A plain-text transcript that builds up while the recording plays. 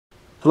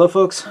Hello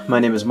folks, my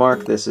name is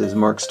Mark, this is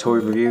Mark's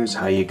Toy Reviews.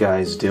 How you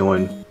guys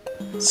doing?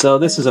 So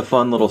this is a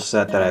fun little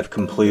set that I've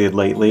completed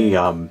lately.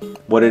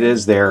 What it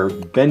is, they're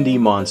Bendy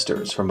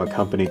Monsters from a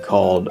company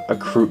called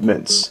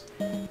Accoutrements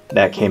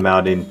that came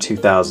out in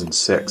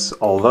 2006.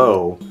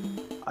 Although,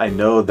 I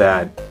know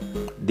that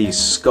these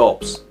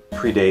sculpts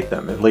predate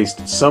them. At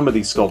least some of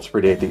these sculpts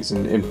predate these,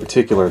 in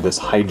particular this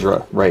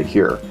Hydra right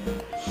here.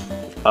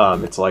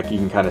 It's like you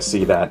can kind of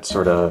see that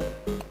sort of,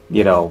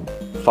 you know,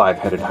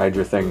 five-headed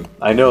Hydra thing.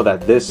 I know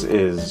that this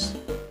is,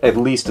 at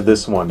least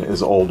this one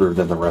is older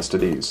than the rest of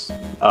these.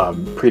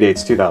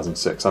 Predates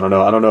 2006. I don't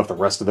know if the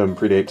rest of them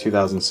predate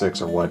 2006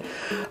 or what.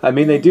 I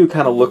mean, they do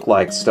kind of look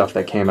like stuff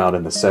that came out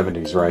in the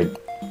 70s, right?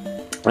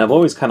 And I've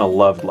always kind of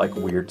loved like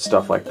weird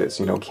stuff like this,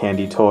 you know,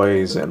 candy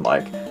toys and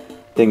like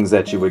things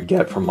that you would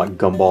get from like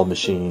gumball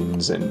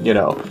machines and, you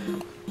know,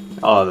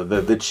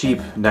 the cheap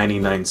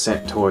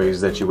 99-cent toys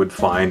that you would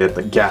find at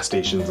the gas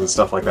stations and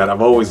stuff like that.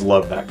 I've always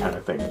loved that kind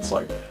of thing. It's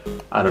like,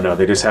 I don't know,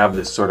 they just have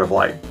this sort of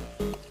like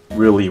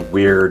really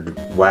weird,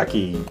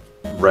 wacky,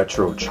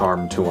 retro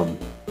charm to them.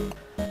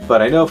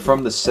 But I know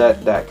from the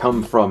set that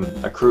come from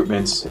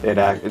Accoutrements,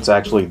 it's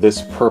actually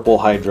this purple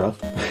Hydra,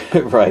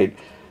 right?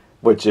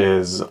 Which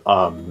is,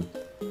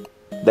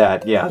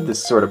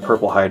 this sort of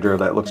purple Hydra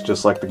that looks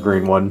just like the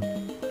green one,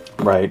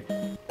 right?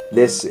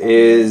 This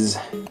is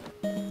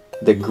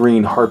the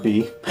green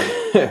harpy,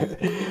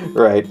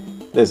 right?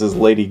 This is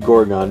Lady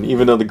Gorgon,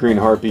 even though the green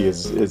harpy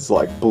is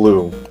like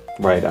blue,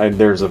 right?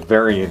 There's a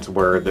variant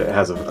where it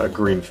has a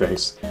green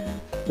face.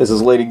 This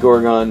is Lady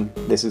Gorgon,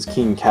 this is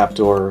King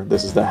Captor,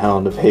 this is the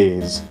Hound of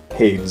Hades,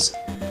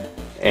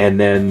 and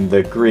then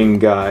the green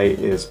guy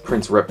is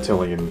Prince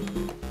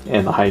Reptilian,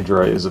 and the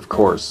Hydra is, of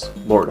course,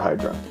 Lord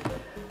Hydra.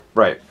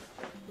 Right.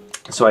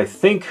 So I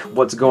think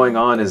what's going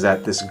on is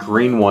that this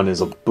green one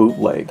is a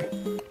bootleg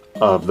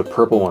of the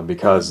purple one,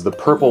 because the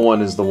purple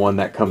one is the one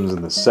that comes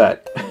in the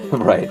set,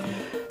 right?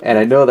 And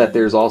I know that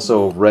there's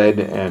also red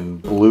and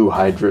blue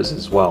Hydras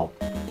as well.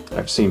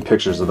 I've seen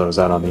pictures of those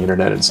out on the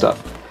internet and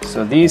stuff.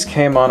 So these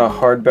came on a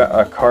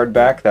card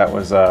back that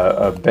was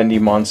a Bendy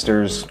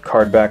Monsters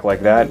card back like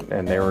that,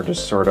 and they were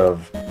just sort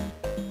of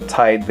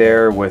tied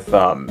there with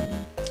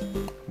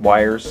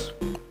wires,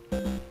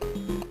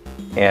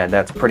 and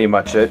that's pretty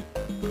much it.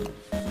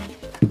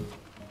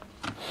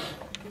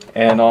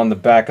 And on the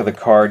back of the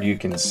card you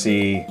can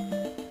see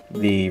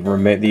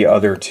the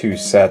other two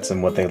sets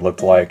and what they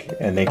looked like,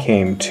 and they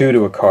came two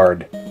to a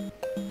card,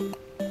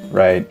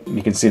 right?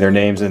 You can see their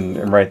names,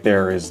 and right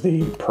there is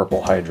the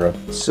purple Hydra.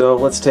 So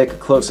let's take a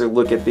closer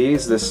look at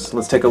these.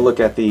 Let's take a look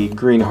at the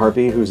green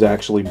harpy, who's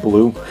actually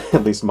blue,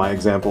 at least my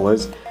example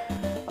is.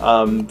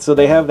 So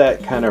they have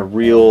that kind of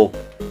real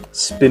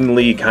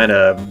spindly kind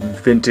of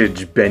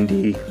vintage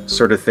bendy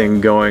sort of thing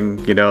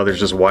going, you know, there's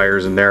just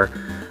wires in there.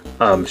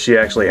 She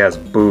actually has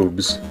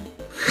boobs.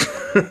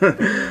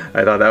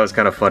 I thought that was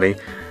kind of funny,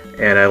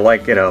 and I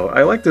like, you know,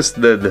 I like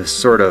the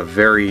sort of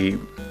very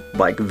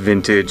like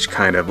vintage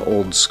kind of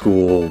old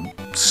school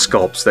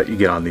sculpts that you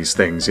get on these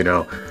things, you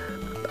know,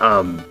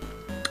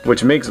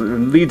 which leads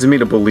me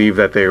to believe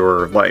that they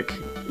were like,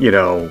 you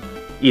know,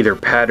 either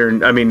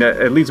patterned. I mean,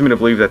 it leads me to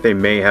believe that they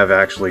may have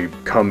actually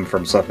come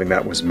from something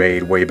that was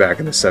made way back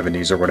in the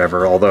 70s or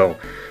whatever, although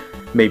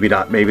maybe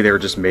not. Maybe they were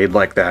just made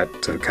like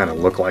that to kind of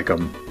look like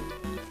them.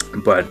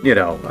 But, you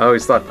know, I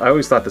always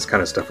thought this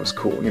kind of stuff was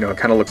cool. You know, it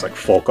kind of looks like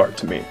folk art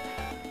to me.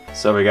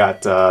 So we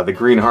got the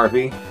green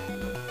harpy,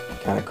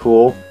 kind of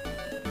cool.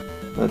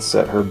 Let's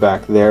set her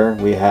back there.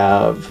 We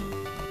have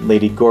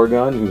Lady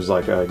Gorgon, who's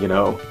like a, you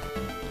know,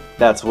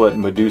 that's what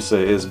Medusa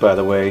is, by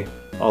the way.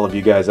 All of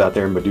you guys out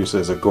there, Medusa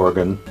is a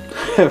Gorgon,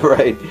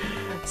 right?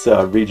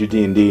 So read your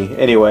D&D.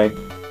 Anyway,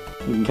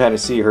 you can kind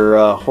of see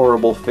her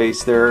horrible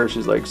face there.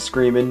 She's like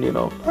screaming, you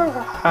know,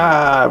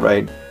 ah,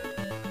 right?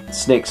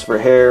 Snakes for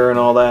hair and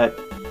all that.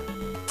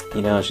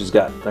 You know, she's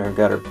got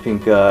her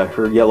pink,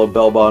 her yellow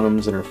bell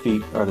bottoms, and her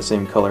feet are the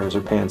same color as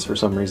her pants for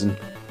some reason.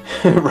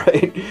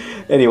 Right?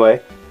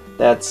 Anyway,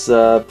 that's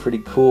pretty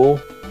cool.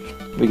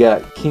 We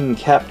got King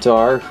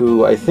Captor,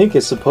 who I think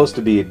is supposed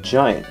to be a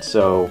giant,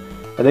 so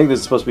I think this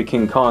is supposed to be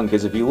King Kong,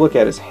 because if you look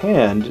at his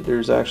hand,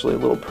 there's actually a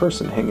little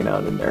person hanging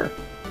out in there.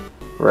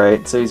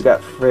 Right? So he's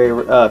got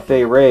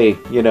Fey Ray,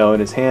 you know, in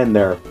his hand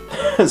there.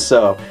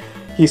 So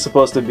he's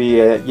supposed to be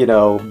a, you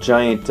know,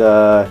 giant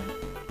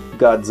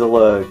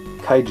Godzilla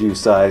kaiju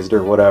sized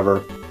or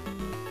whatever.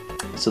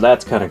 So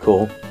that's kind of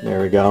cool.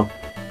 There we go.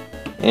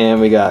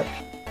 And we got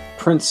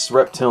Prince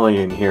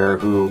Reptilian here,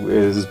 who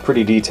is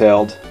pretty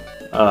detailed.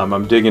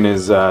 I'm digging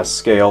his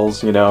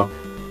scales, you know.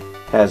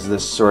 Has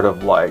this sort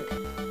of like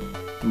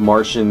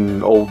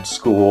Martian old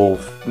school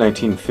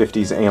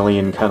 1950s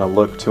alien kind of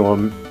look to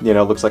him. You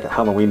know, looks like a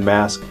Halloween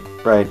mask,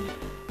 right?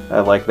 I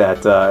like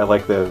that. I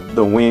like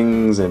the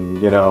wings and,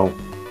 you know,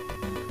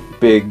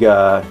 big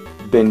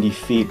bendy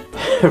feet,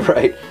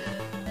 right?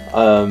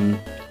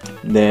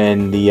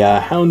 Then the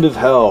Hound of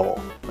Hell.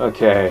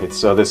 Okay,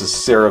 so this is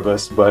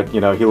Cerebus, but,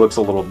 you know, he looks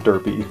a little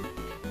derpy.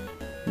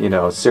 You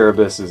know,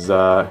 Cerebus is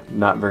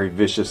not very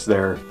vicious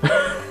there.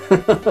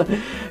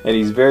 And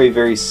he's very,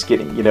 very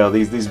skinny. You know,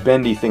 these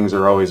bendy things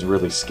are always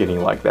really skinny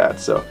like that,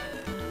 so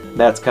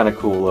that's kind of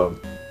cool,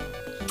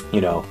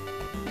 you know.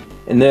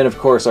 And then, of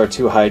course, our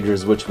two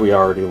Hydras, which we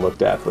already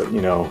looked at, but,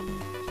 you know,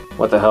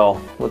 what the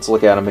hell? Let's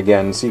look at them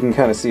again. So you can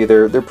kind of see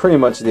they're pretty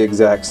much the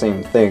exact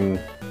same thing.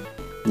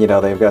 You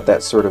know, they've got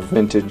that sort of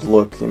vintage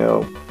look, you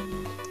know,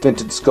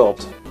 vintage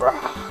sculpt.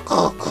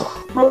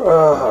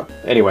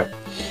 Anyway.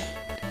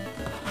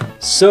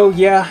 So,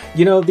 yeah,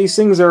 you know, these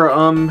things are,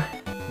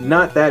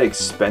 not that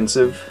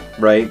expensive,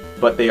 right?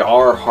 But they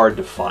are hard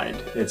to find.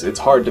 It's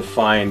hard to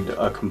find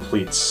a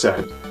complete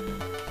set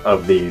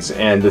of these,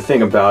 and the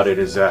thing about it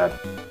is that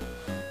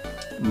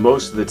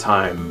most of the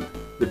time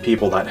the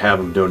people that have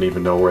them don't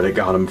even know where they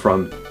got them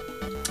from.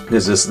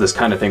 This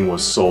kind of thing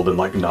was sold in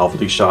like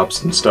novelty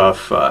shops and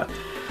stuff.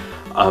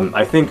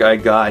 I think I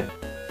got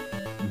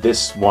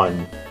this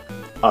one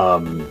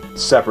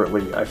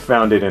separately. I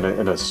found it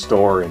in a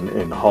store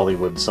in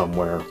Hollywood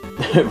somewhere,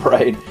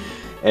 right?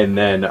 And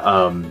then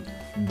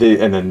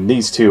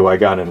these two I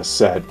got in a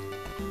set.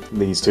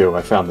 These two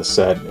I found the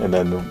set, and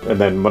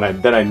then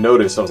when I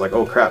noticed, I was like,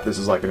 oh crap, this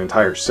is like an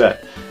entire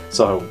set.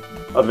 So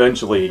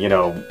eventually, you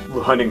know,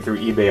 hunting through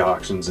eBay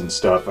auctions and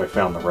stuff, I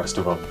found the rest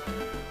of them.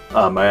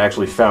 I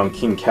actually found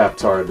King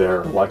Captar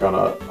there, like on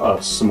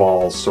a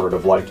small sort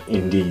of like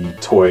indie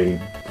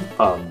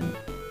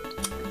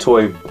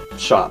toy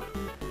shop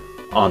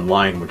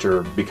online, which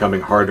are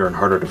becoming harder and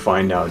harder to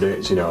find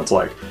nowadays. You know, it's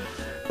like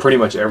pretty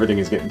much everything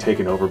is getting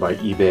taken over by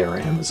eBay or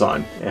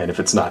Amazon, and if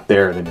it's not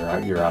there,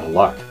 then you're out of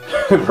luck,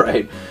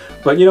 right?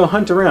 But you know,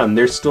 hunt around.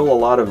 There's still a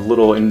lot of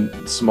little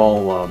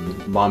small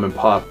mom and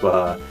pop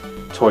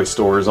toy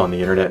stores on the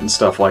internet and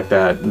stuff like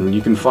that, and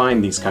you can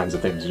find these kinds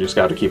of things. You just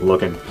got to keep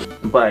looking.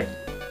 But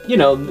you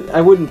know,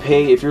 I wouldn't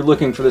pay, if you're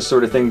looking for this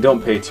sort of thing,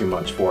 don't pay too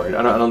much for it.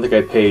 I don't think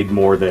I paid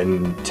more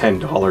than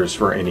 $10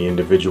 for any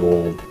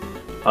individual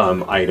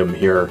item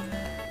here,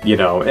 you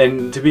know,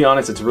 and to be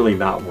honest, it's really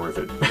not worth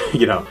it.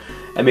 You know,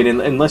 I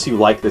mean, unless you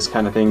like this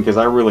kind of thing, because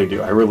I really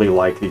do. I really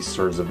like these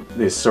sort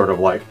of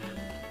like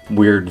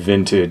weird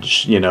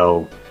vintage, you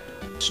know,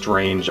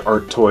 strange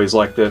art toys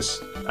like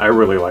this. I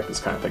really like this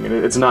kind of thing, and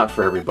it's not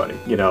for everybody.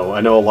 You know,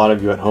 I know a lot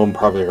of you at home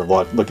probably are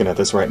looking at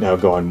this right now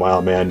going, wow,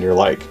 man, you're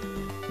like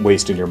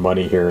wasting your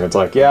money here. And it's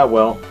like, yeah,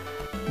 well,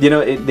 you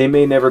know, they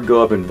may never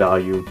go up in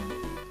value,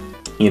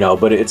 you know,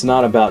 but it's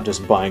not about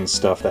just buying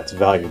stuff that's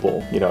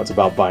valuable. You know, it's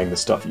about buying the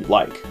stuff you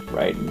like,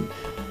 right? And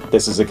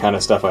this is the kind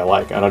of stuff I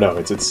like. I don't know,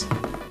 it just,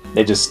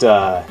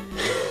 because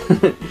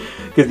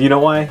you know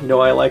why? You know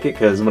why I like it?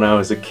 Because when I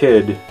was a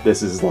kid,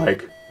 this is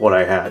like what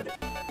I had.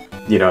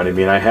 You know what I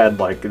mean? I had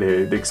like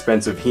the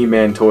expensive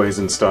He-Man toys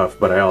and stuff,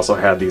 but I also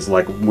had these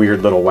like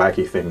weird little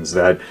wacky things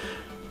that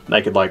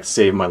I could like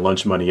save my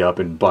lunch money up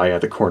and buy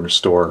at the corner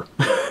store.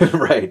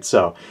 Right,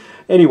 so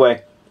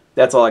anyway,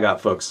 that's all I got,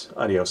 folks.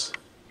 Adios.